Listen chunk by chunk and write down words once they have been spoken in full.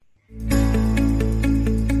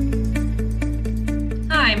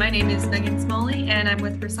my name is Megan Smalley, and I'm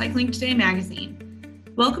with Recycling Today magazine.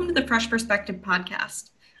 Welcome to the Fresh Perspective podcast.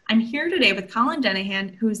 I'm here today with Colin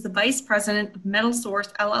Denihan, who is the Vice President of Metal Source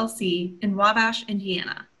LLC in Wabash,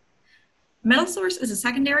 Indiana. Metal Source is a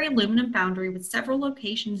secondary aluminum foundry with several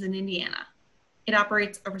locations in Indiana. It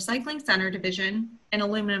operates a recycling center division, an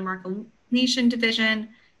aluminum reclamation division,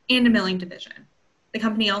 and a milling division. The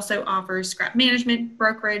company also offers scrap management,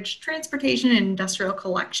 brokerage, transportation, and industrial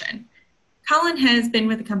collection. Colin has been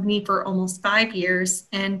with the company for almost 5 years,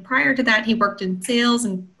 and prior to that, he worked in sales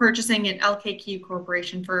and purchasing at LKQ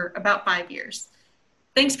Corporation for about 5 years.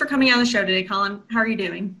 Thanks for coming on the show today, Colin. How are you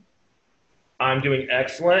doing? I'm doing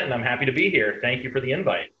excellent, and I'm happy to be here. Thank you for the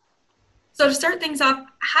invite. So to start things off,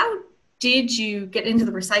 how did you get into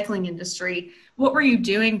the recycling industry? What were you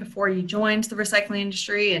doing before you joined the recycling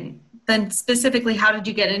industry? And then specifically, how did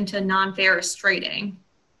you get into non-ferrous trading?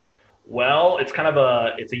 Well, it's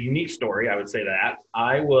a unique story, I would say that.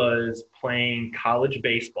 I was playing college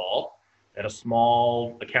baseball at a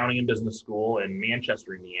small accounting and business school in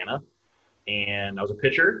Manchester, Indiana, and I was a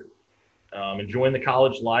pitcher, enjoying the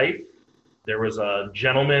college life. There was a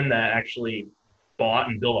gentleman that actually bought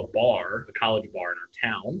and built a bar, a college bar in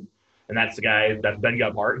our town, and that's Ben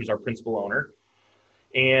Gebhardt. He's our principal owner.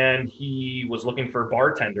 And he was looking for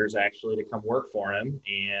bartenders actually to come work for him.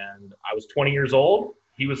 And I was 20 years old.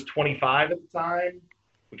 He was 25 at the time.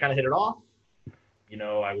 We kind of hit it off. You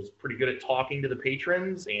know, I was pretty good at talking to the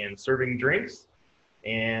patrons and serving drinks.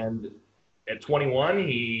 And at 21,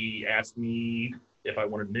 he asked me if I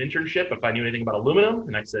wanted an internship, if I knew anything about aluminum.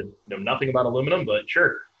 And I said, no, nothing about aluminum, but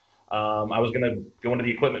sure. I was going to go into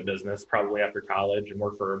the equipment business probably after college and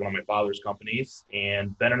work for one of my father's companies.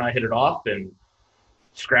 And Ben and I hit it off, and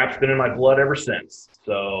scrap's been in my blood ever since.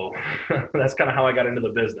 So that's kind of how I got into the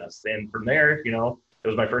business. And from there, you know, it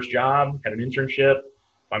was my first job, had an internship.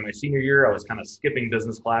 By my senior year, I was kind of skipping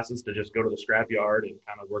business classes to just go to the scrap yard and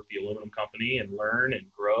kind of work the aluminum company and learn and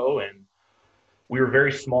grow. And we were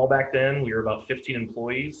very small back then. We were about 15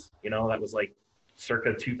 employees. You know, that was like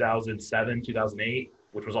circa 2007, 2008,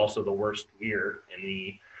 which was also the worst year in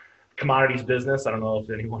the commodities business. I don't know if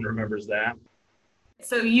anyone remembers that.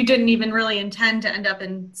 So you didn't even really intend to end up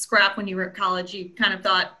in scrap when you were at college. You kind of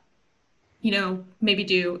thought, you know, maybe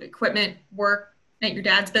do equipment work at your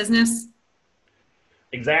dad's business?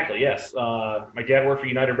 Exactly, yes. My dad worked for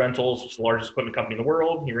United Rentals, which is the largest equipment company in the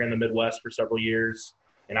world. He ran the Midwest for several years,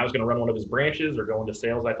 and I was going to run one of his branches or go into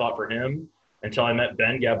sales, I thought, for him, until I met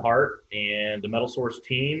Ben Gebhardt and the Metal Source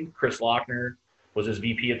team. Chris Lochner was his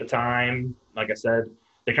VP at the time. Like I said,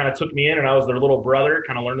 they kind of took me in, and I was their little brother,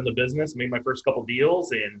 kind of learning the business, made my first couple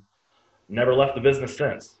deals, and never left the business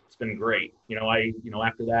since. It's been great.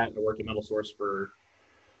 After that, I worked at Metal Source for,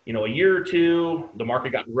 a year or two. The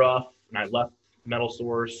market got rough, and I left Metal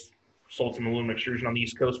Source, sold some aluminum extrusion on the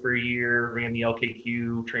East Coast for a year, ran the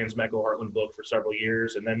LKQ, Transmeco, Heartland book for several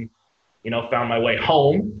years, and then, found my way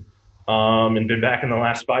home, and been back in the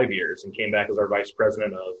last 5 years and came back as our vice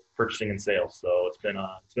president of purchasing and sales. So it's been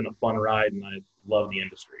a fun ride, and I love the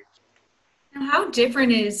industry. Now, how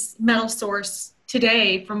different is Metal Source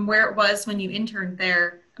today from where it was when you interned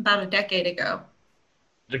there about a decade ago?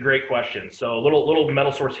 It's a great question. So a little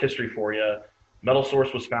Metal Source history for you. Metal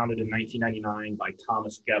Source was founded in 1999 by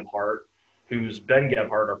Thomas Gebhardt, who's Ben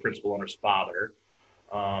Gebhardt, our principal owner's father.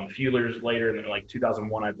 A few years later, in like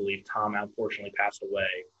 2001, I believe, Tom unfortunately passed away.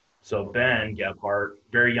 So Ben Gebhardt,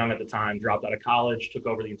 very young at the time, dropped out of college, took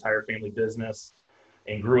over the entire family business,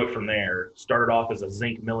 and grew it from there. Started off as a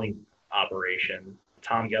zinc milling operation.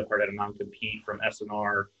 Tom Gebhardt had a non-compete from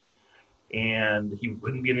S&R, and he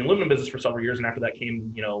couldn't be in the aluminum business for several years. And after that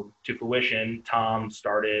came, to fruition, Tom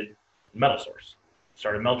started Metal Source,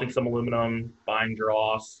 started melting some aluminum, buying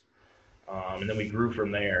dross, and then we grew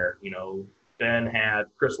from there. Ben had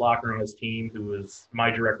Chris Lochner on his team, who was my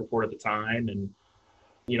direct report at the time, and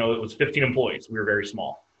it was 15 employees. We were very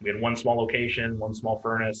small. We had one small location, one small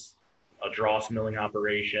furnace, a dross milling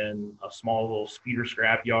operation, a small little speeder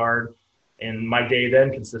scrap yard. And my day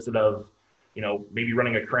then consisted of, maybe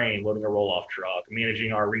running a crane, loading a roll-off truck,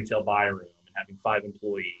 managing our retail buy room, and having 5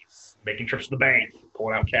 employees, making trips to the bank,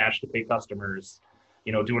 pulling out cash to pay customers,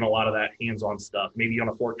 doing a lot of that hands-on stuff, maybe on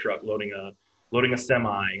a fork truck, loading a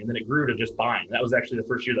semi. And then it grew to just buying. That was actually the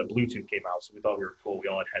first year that Bluetooth came out, so we thought we were cool. We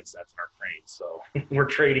all had headsets in our cranes. So we're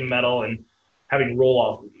trading metal and having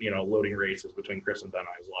roll-off, loading races between Chris and Ben. It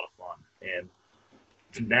was a lot of fun.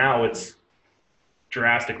 And now it's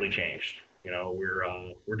drastically changed.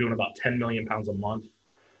 We're doing about 10 million pounds a month.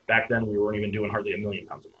 Back then, we weren't even doing hardly 1 million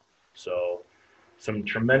pounds a month. So some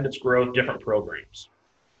tremendous growth, different programs.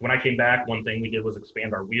 When I came back, one thing we did was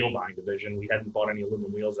expand our wheel buying division. We hadn't bought any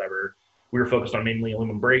aluminum wheels ever we were focused on mainly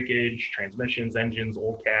aluminum breakage, transmissions, engines,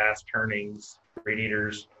 old cast, turnings,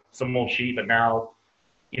 radiators, some old sheet. But now,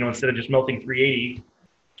 instead of just melting 380,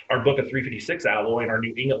 our book of 356 alloy and our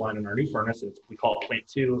new ingot line and our new furnace, we call it Plant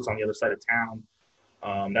 2. It's on the other side of town.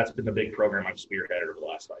 That's been the big program I've spearheaded over the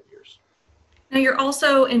last 5 years. Now, you're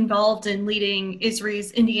also involved in leading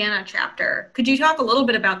ISRI's Indiana chapter. Could you talk a little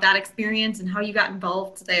bit about that experience and how you got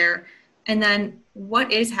involved there? And then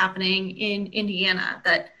what is happening in Indiana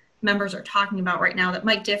that members are talking about right now that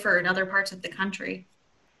might differ in other parts of the country?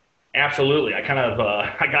 Absolutely. I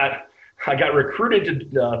got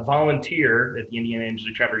recruited to volunteer at the Indiana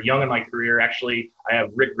Industry Chapter young in my career. Actually, I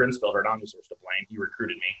have Rick Grinsfeld, our non-resource to blame. He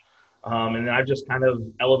recruited me. And then I've just kind of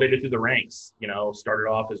elevated through the ranks, started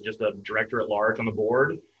off as just a director at large on the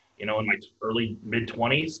board, in my early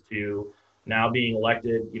mid-20s to now being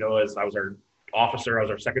elected, as I was our officer, I was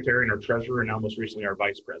our secretary and our treasurer, and now most recently our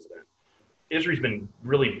vice president. ISRI's been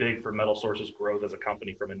really big for Metal Source's growth as a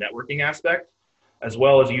company from a networking aspect, as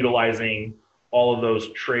well as utilizing all of those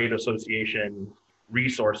trade association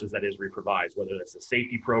resources that ISRI provides, whether it's the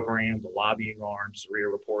safety program, the lobbying arm,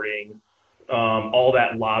 SRIA reporting, all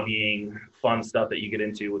that lobbying fun stuff that you get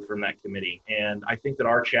into from that committee. And I think that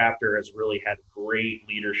our chapter has really had great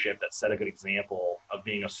leadership that set a good example of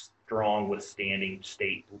being a strong, withstanding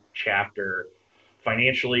state chapter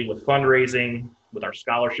financially, with fundraising, with our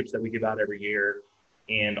scholarships that we give out every year,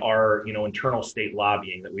 and our internal state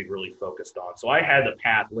lobbying that we've really focused on. So I had the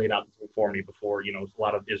path laid out for me before, a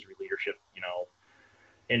lot of ISRI leadership,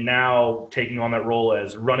 and now taking on that role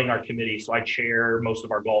as running our committee. So I chair most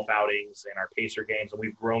of our golf outings and our Pacer games, and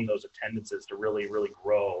we've grown those attendances to really, really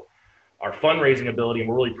grow our fundraising ability. And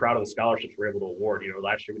we're really proud of the scholarships we're able to award.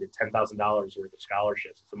 Last year we did $10,000 worth of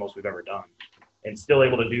scholarships. It's the most we've ever done. And still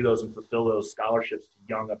able to do those and fulfill those scholarships to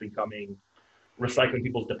young, up-and-coming recycling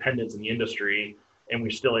people's dependents in the industry. And we're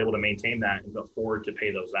still able to maintain that and afford to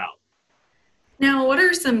pay those out. Now, what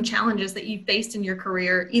are some challenges that you faced in your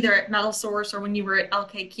career, either at Metal Source or when you were at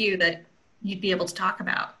LKQ, that you'd be able to talk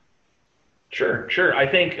about? Sure. I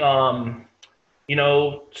think,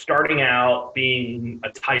 starting out being a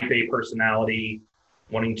type A personality,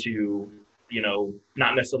 wanting to,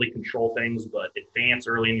 not necessarily control things, but advance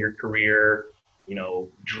early in your career,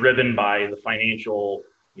 driven by the financial,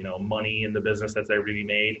 money in the business that's ever to be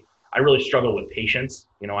made. I really struggled with patience.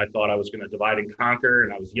 I thought I was going to divide and conquer,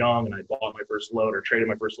 and I was young, and I bought my first load or traded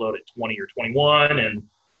my first load at 20 or 21, and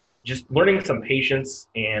just learning some patience.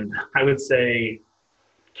 And I would say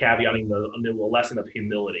caveating the lesson of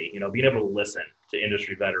humility, being able to listen to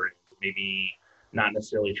industry veterans, maybe not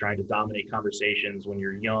necessarily trying to dominate conversations when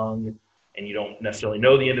you're young and you don't necessarily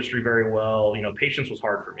know the industry very well. Patience was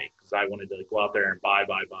hard for me because I wanted to go out there and buy,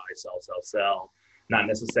 sell, not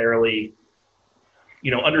necessarily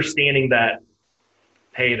understanding that,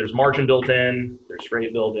 hey, there's margin built in, there's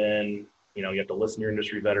freight built in, you have to listen to your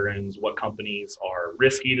industry veterans, what companies are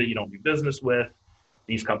risky that you don't do business with.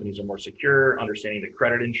 These companies are more secure, understanding the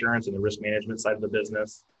credit insurance and the risk management side of the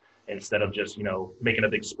business, instead of just, making a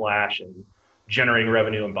big splash and generating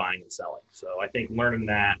revenue and buying and selling. So I think learning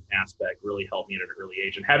that aspect really helped me at an early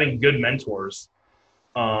age, and having good mentors,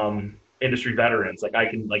 industry veterans.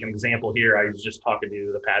 Like an example here, I was just talking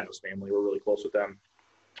to the Padnos family. We're really close with them.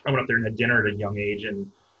 I went up there and had dinner at a young age, and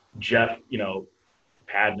Jeff,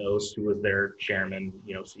 Padnos, who was their chairman,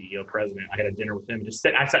 CEO, president, I had a dinner with him.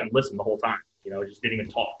 I sat and listened the whole time, just didn't even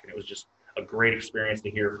talk. And it was just a great experience to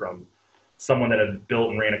hear from someone that had built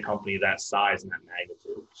and ran a company that size and that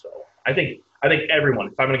magnitude. So I think everyone,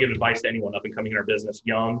 if I'm going to give advice to anyone up and coming in our business,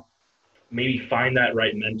 young, maybe find that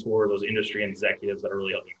right mentor, those industry executives that are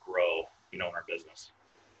really help you grow, in our business.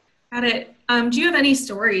 Got it. Do you have any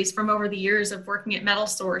stories from over the years of working at Metal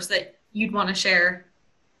Source that you'd want to share?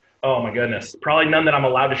 Oh my goodness. Probably none that I'm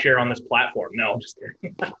allowed to share on this platform. No, I'm just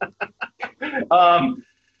kidding.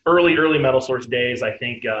 Early Metal Source days, I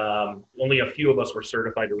think only a few of us were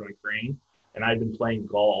certified to run a crane, and I'd been playing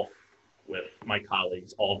golf with my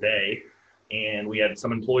colleagues all day, and we had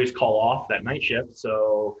some employees call off that night shift.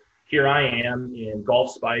 So here I am in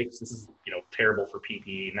golf spikes. This is, terrible for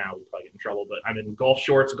PPE. Now we probably get in trouble, but I'm in golf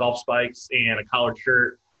shorts, golf spikes, and a collared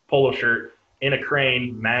shirt, polo shirt, in a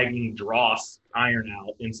crane, magging dross iron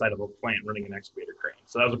out inside of a plant running an excavator crane.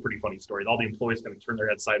 So that was a pretty funny story. All the employees kind of turned their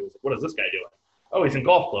heads sideways. Like, what is this guy doing? Oh, he's in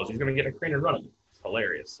golf clothes. He's going to get in a crane and run it. It's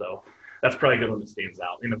hilarious. So that's probably a good one that stands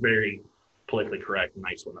out, and a very politically correct,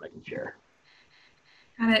 nice one that I can share.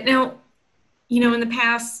 Got it. Now, in the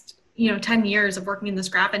past, 10 years of working in the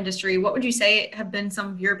scrap industry, what would you say have been some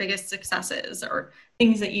of your biggest successes, or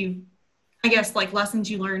things that like lessons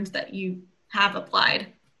you learned that you have applied?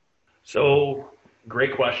 So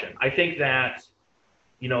great question. I think that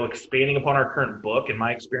expanding upon our current book and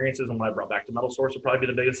my experiences and what I brought back to Metal Source will probably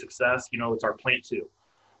be the biggest success. It's our Plant 2.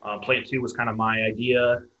 Plant 2 was kind of my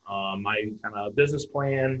idea, my kind of business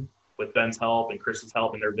plan with Ben's help and Chris's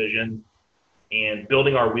help and their vision, and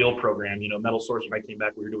building our wheel program. Metal Source, when I came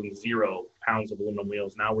back, we were doing 0 pounds of aluminum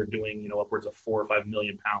wheels. Now we're doing, upwards of 4 or 5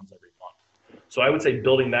 million pounds every month. So I would say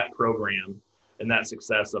building that program and that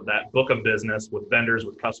success of that book of business with vendors,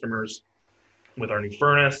 with customers, with our new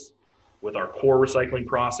furnace, with our core recycling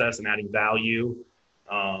process and adding value,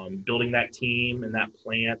 building that team and that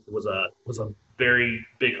plant was a very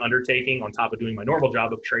big undertaking on top of doing my normal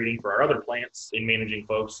job of trading for our other plants and managing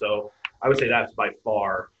folks. So I would say that's by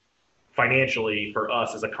far financially for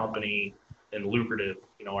us as a company and lucrative,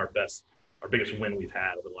 our biggest win we've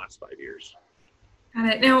had over the last 5 years.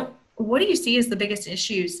 Got it. Now, what do you see as the biggest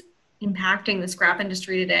issues impacting the scrap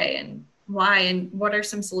industry today, and why, and what are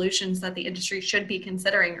some solutions that the industry should be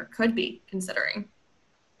considering or could be considering?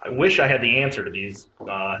 I wish I had the answer to these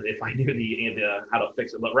if I knew how to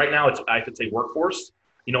fix it. But right now, I could say workforce,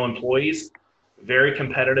 employees, very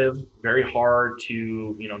competitive, very hard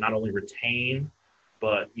to, not only retain,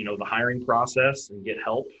 but, the hiring process and get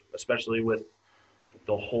help, especially with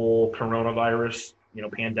the whole coronavirus,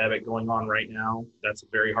 pandemic going on right now. That's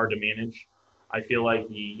very hard to manage. I feel like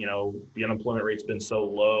the unemployment rate's been so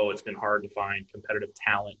low, it's been hard to find competitive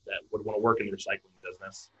talent that would want to work in the recycling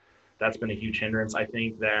business. That's been a huge hindrance. I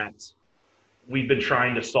think that we've been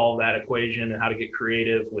trying to solve that equation and how to get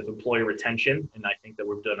creative with employee retention. And I think that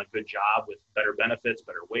we've done a good job with better benefits,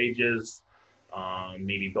 better wages,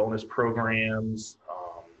 maybe bonus programs,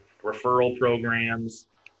 referral programs.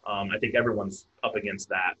 I think everyone's up against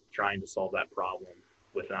that, trying to solve that problem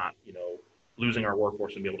with not, losing our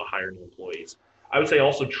workforce and be able to hire new employees. I would say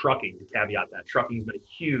also trucking, to caveat that. Trucking's been a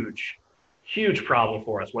huge problem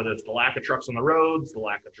for us, whether it's the lack of trucks on the roads, the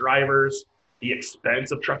lack of drivers, the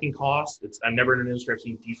expense of trucking costs. I've never in an industry I've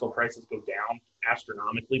seen diesel prices go down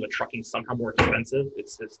astronomically, but trucking's somehow more expensive.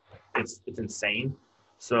 It's insane.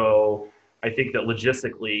 So I think that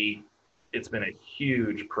logistically, it's been a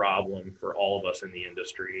huge problem for all of us in the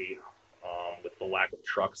industry with the lack of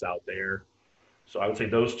trucks out there. So I would say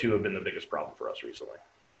those two have been the biggest problem for us recently.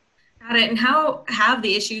 Got it. And how have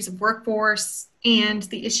the issues of workforce and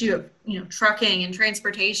the issue of, trucking and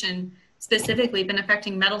transportation specifically been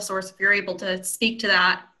affecting Metal Source, if you're able to speak to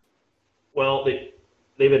that? Well,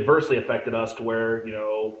 they've adversely affected us to where,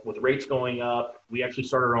 with rates going up, we actually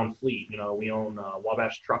started our own fleet. We own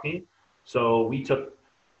Wabash Trucking. So we took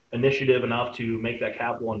initiative enough to make that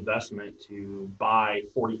capital investment to buy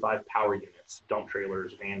 45 power units, dump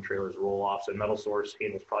trailers, van trailers, roll-offs, and Metal Source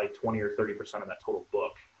handles probably 20 or 30% of that total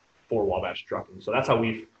book for Wabash Trucking. So that's how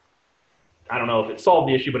I don't know if it solved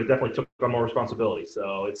the issue, but it definitely took on more responsibility.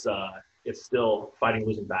 So it's still fighting a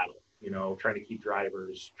losing battle, trying to keep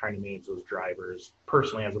drivers, trying to manage those drivers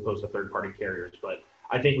personally as opposed to third-party carriers. But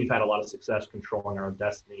I think we've had a lot of success controlling our own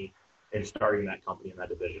destiny and starting that company in that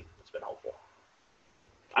division. It's been helpful.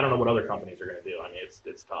 I don't know what other companies are going to do. I mean,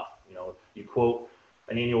 it's tough. You quote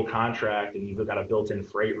an annual contract and you've got a built-in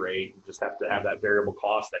freight rate. You just have to have that variable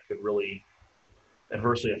cost that could really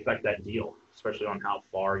adversely affect that deal, especially on how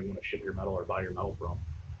far you want to ship your metal or buy your metal from.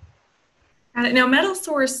 Now, Metal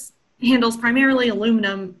Source handles primarily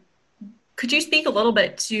aluminum. Could you speak a little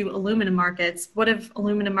bit to aluminum markets? What have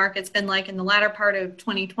aluminum markets been like in the latter part of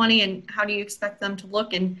 2020, and how do you expect them to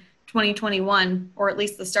look in 2021, or at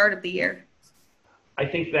least the start of the year? I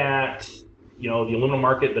think that, the aluminum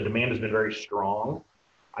market, the demand has been very strong.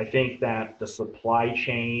 I think that the supply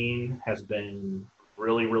chain has been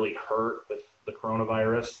really, really hurt with the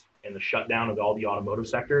coronavirus and the shutdown of all the automotive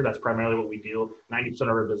sector. That's primarily what we do. 90% of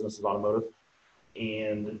our business is automotive.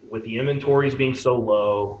 And with the inventories being so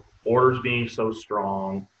low, orders being so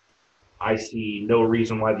strong, I see no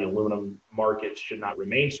reason why the aluminum market should not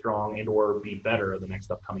remain strong and or be better in the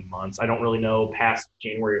next upcoming months. I don't really know past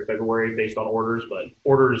January or February based on orders, but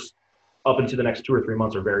orders up into the next 2 or 3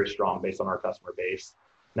 months are very strong based on our customer base.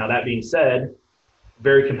 Now, that being said,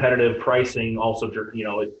 very competitive pricing also,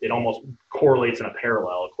 it almost correlates in a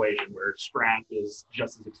parallel equation where scrap is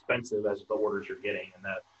just as expensive as the orders you're getting, and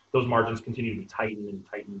that those margins continue to be tightened and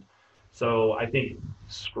tightened. So I think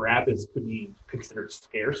scrap could be considered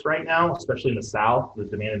scarce right now, especially in the South. The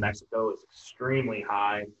demand in Mexico is extremely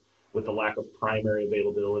high with the lack of primary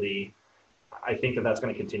availability. I think that that's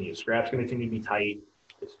going to continue. Scrap's going to continue to be tight.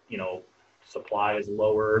 Supply is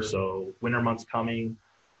lower, so winter months coming.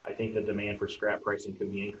 I think the demand for scrap pricing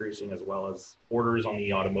could be increasing, as well as orders on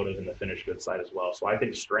the automotive and the finished goods side as well. So I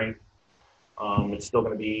think strength, it's still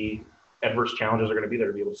going to be, adverse challenges are going to be there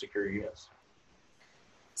to be able to secure units.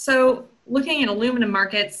 So looking at aluminum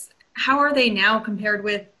markets, how are they now compared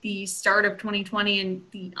with the start of 2020 and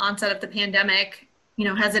the onset of the pandemic?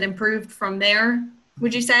 Has it improved from there,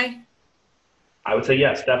 would you say? I would say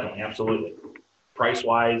yes, definitely, absolutely. Price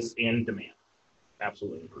wise and demand,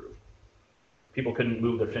 absolutely improved. People couldn't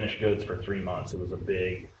move their finished goods for 3 months. It was a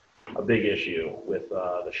big issue with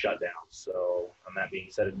the shutdown. So, on that being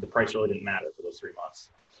said, the price really didn't matter for those 3 months.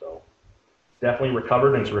 So, definitely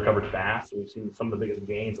recovered, and it's recovered fast. We've seen some of the biggest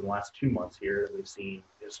gains in the last 2 months here that we've seen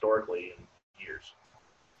historically in years.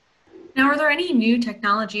 Now, are there any new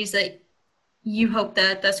technologies that you hope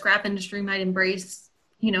that the scrap industry might embrace,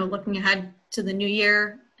 looking ahead to the new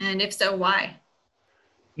year? And if so, why?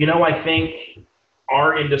 I think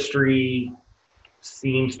our industry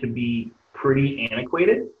seems to be pretty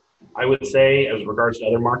antiquated, I would say, as regards to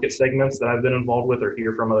other market segments that I've been involved with or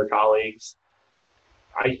hear from other colleagues.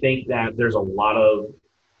 I think that there's a lot of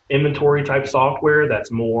inventory type software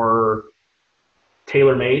that's more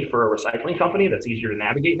tailor made for a recycling company that's easier to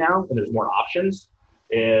navigate now, and there's more options.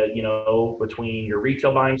 Between your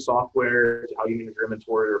retail buying software, how you manage your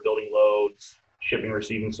inventory or building loads, shipping,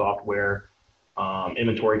 receiving software,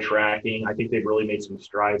 inventory tracking. I think they've really made some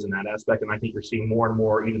strides in that aspect. And I think you're seeing more and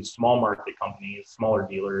more, even small market companies, smaller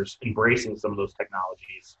dealers, embracing some of those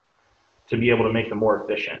technologies to be able to make them more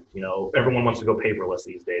efficient. Everyone wants to go paperless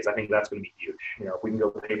these days. I think that's going to be huge. If we can go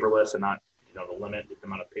paperless and not, the limit the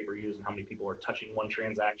amount of paper used and how many people are touching one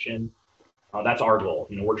transaction, that's our goal.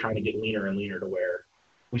 We're trying to get leaner and leaner to where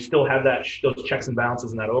we still have those checks and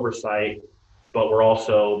balances and that oversight, but we're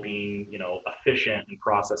also being, efficient in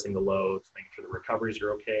processing the loads, making sure the recoveries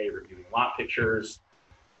are okay, reviewing lot pictures,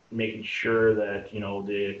 making sure that,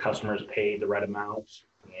 the customers paid the right amount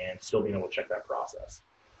and still being able to check that process.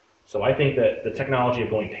 So I think that the technology of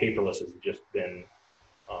going paperless has just been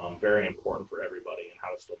very important for everybody and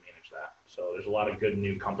how to still manage that. So there's a lot of good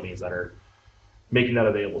new companies that are making that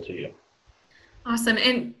available to you. Awesome.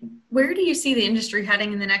 And where do you see the industry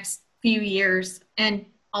heading in the next few years? And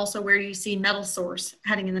also, where do you see Metal Source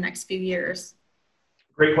heading in the next few years?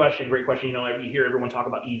 Great question. Great question. You hear everyone talk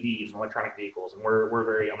about EVs and electronic vehicles, and I'm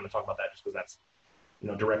going to talk about that just because that's,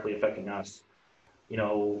 directly affecting us.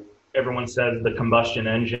 Everyone says the combustion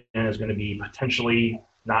engine is going to be potentially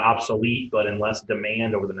not obsolete, but in less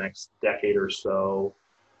demand over the next decade or so.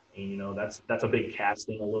 And, that's a big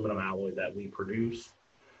casting aluminum alloy that we produce.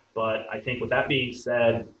 But I think with that being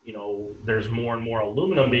said, there's more and more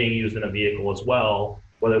aluminum being used in a vehicle as well,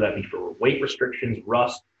 whether that be for weight restrictions,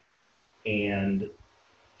 rust, and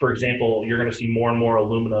for example, you're going to see more and more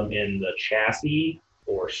aluminum in the chassis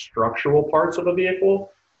or structural parts of a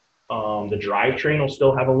vehicle. The drivetrain will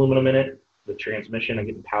still have aluminum in it, the transmission and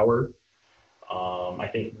getting power. I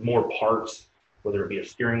think more parts, whether it be a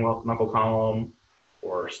steering wheel knuckle column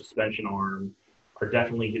or suspension arm, are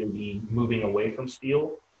definitely going to be moving away from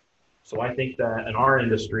steel. So I think that in our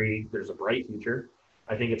industry, there's a bright future.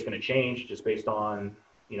 I think it's going to change just based on,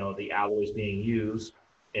 the alloys being used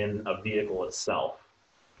in a vehicle itself.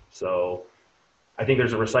 So I think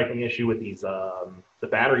there's a recycling issue with these, the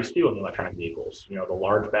batteries too in the electronic vehicles. The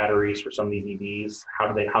large batteries for some of these EVs, how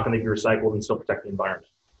can they be recycled and still protect the environment?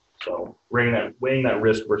 So weighing that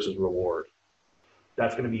risk versus reward.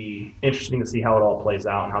 That's going to be interesting to see how it all plays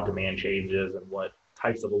out and how demand changes and what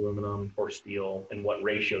types of aluminum or steel and what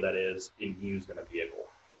ratio that is being used in a vehicle.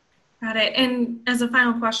 Got it. And as a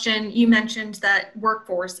final question, you mentioned that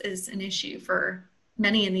workforce is an issue for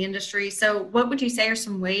many in the industry. So what would you say are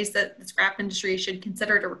some ways that the scrap industry should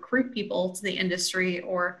consider to recruit people to the industry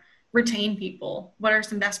or retain people? What are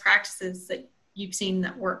some best practices that you've seen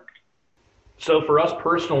that work? So for us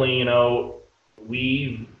personally,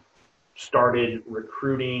 we've started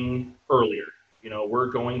recruiting earlier. We're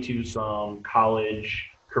going to some college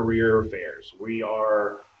career fairs.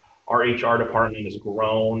 Our HR department has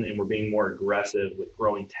grown and we're being more aggressive with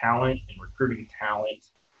growing talent and recruiting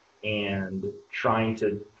talent and trying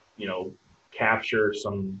to, capture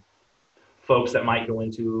some folks that might go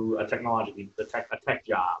into a tech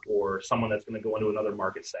job or someone that's going to go into another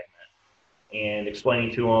market segment and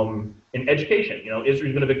explaining to them in education.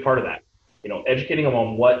 Israel's been a big part of that. Educating them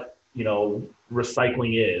on what,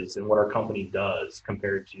 recycling is and what our company does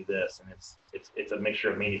compared to this. And it's a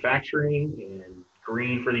mixture of manufacturing and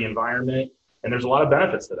green for the environment. And there's a lot of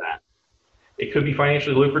benefits to that. It could be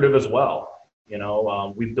financially lucrative as well.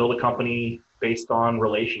 We've built a company based on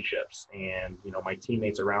relationships and, my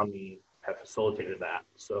teammates around me have facilitated that.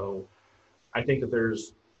 So I think that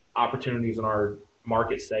there's opportunities in our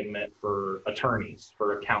market segment for attorneys,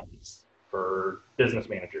 for accountants, for business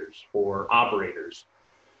managers, for operators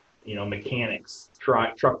mechanics,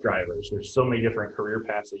 truck drivers. There's so many different career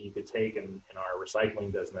paths that you could take in our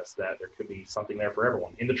recycling business that there could be something there for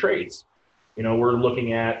everyone. In the trades, we're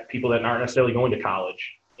looking at people that aren't necessarily going to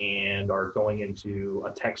college and are going into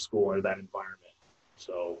a tech school or that environment.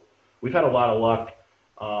 So we've had a lot of luck.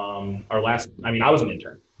 I was an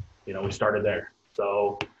intern. We started there.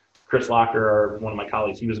 So Chris Locker, one of my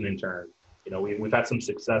colleagues, he was an intern. We've had some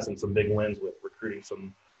success and some big wins with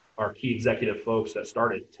recruiting our key executive folks that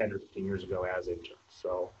started 10 or 15 years ago as interns.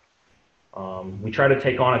 So we try to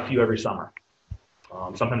take on a few every summer.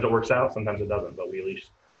 Sometimes it works out, sometimes it doesn't, but we at least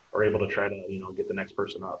are able to try to, get the next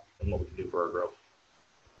person up and what we can do for our growth.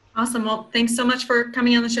 Awesome. Well, thanks so much for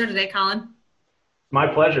coming on the show today, Colin. My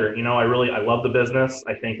pleasure. I love the business.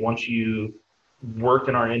 I think once you worked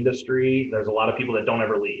in our industry, there's a lot of people that don't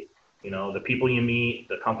ever leave. The people you meet,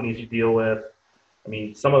 the companies you deal with.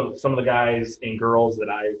 Some of the guys and girls that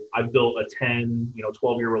I've built a 10,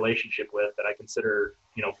 12-year relationship with that I consider,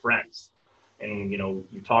 friends. And,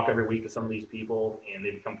 you talk every week to some of these people and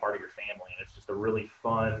they become part of your family. And it's just a really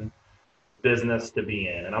fun business to be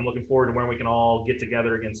in. And I'm looking forward to when we can all get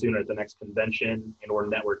together again soon at the next convention and or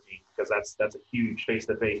networking, because that's a huge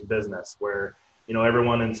face-to-face business where,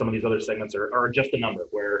 everyone in some of these other segments are just a number,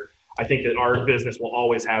 where I think that our business will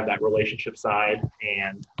always have that relationship side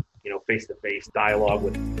and, face-to-face dialogue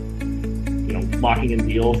with, locking in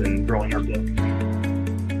deals and growing our business.